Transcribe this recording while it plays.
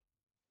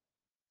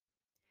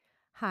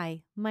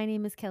Hi, my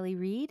name is Kelly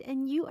Reed,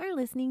 and you are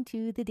listening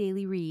to The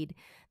Daily Read.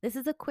 This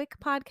is a quick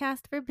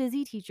podcast for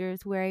busy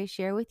teachers where I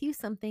share with you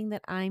something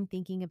that I'm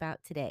thinking about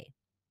today.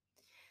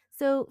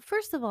 So,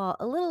 first of all,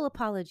 a little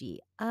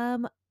apology.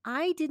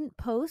 I didn't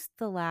post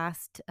the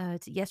last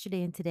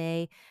yesterday and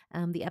today.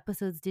 The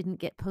episodes didn't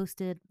get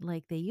posted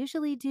like they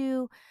usually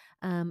do.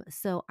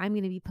 So I'm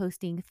going to be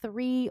posting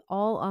three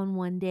all on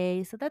one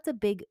day. So that's a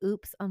big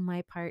oops on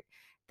my part.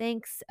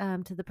 Thanks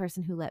to the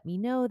person who let me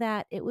know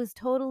that it was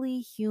totally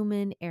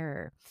human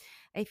error.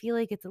 I feel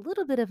like it's a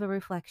little bit of a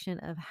reflection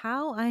of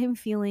how I'm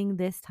feeling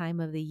this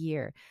time of the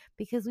year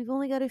because we've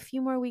only got a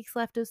few more weeks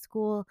left of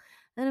school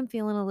and I'm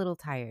feeling a little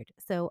tired.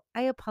 So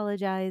I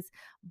apologize,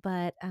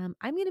 but I'm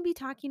going to be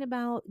talking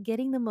about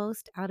getting the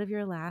most out of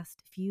your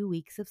last few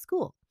weeks of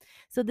school.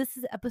 So this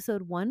is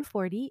episode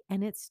 140,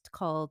 and it's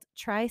called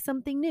Try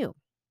Something New.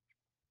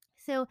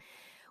 So,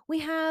 we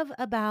have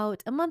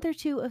about a month or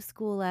two of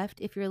school left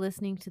if you're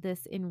listening to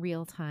this in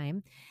real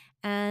time.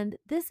 And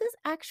this is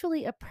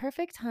actually a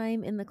perfect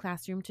time in the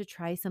classroom to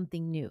try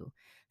something new.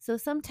 So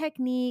some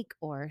technique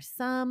or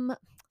some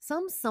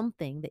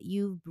something that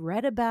you've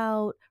read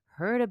about,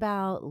 heard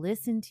about,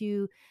 listened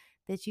to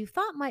that you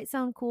thought might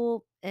sound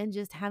cool and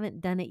just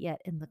haven't done it yet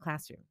in the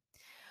classroom.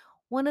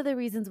 One of the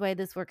reasons why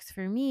this works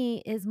for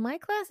me is my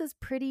class is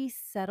pretty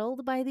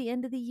settled by the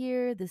end of the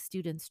year. The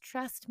students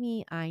trust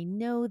me. I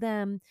know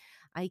them.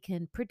 I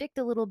can predict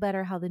a little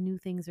better how the new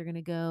things are going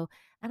to go,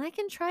 and I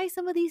can try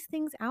some of these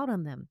things out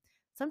on them.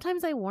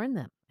 Sometimes I warn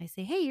them. I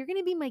say, hey, you're going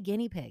to be my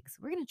guinea pigs.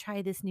 We're going to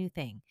try this new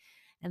thing.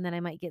 And then I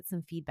might get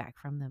some feedback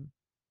from them.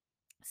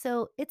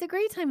 So it's a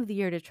great time of the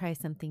year to try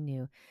something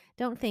new.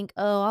 Don't think,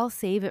 oh, I'll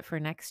save it for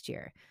next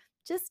year.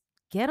 Just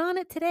get on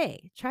it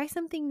today. Try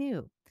something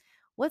new.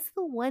 What's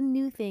the one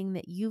new thing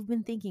that you've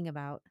been thinking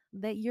about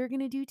that you're going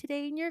to do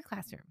today in your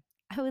classroom?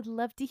 I would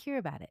love to hear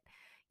about it.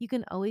 You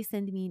can always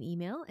send me an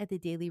email at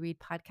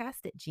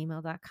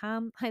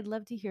thedailyreadpodcast@gmail.com. I'd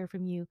love to hear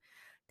from you.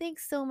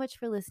 Thanks so much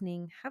for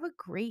listening. Have a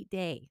great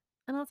day,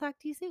 and I'll talk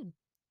to you soon.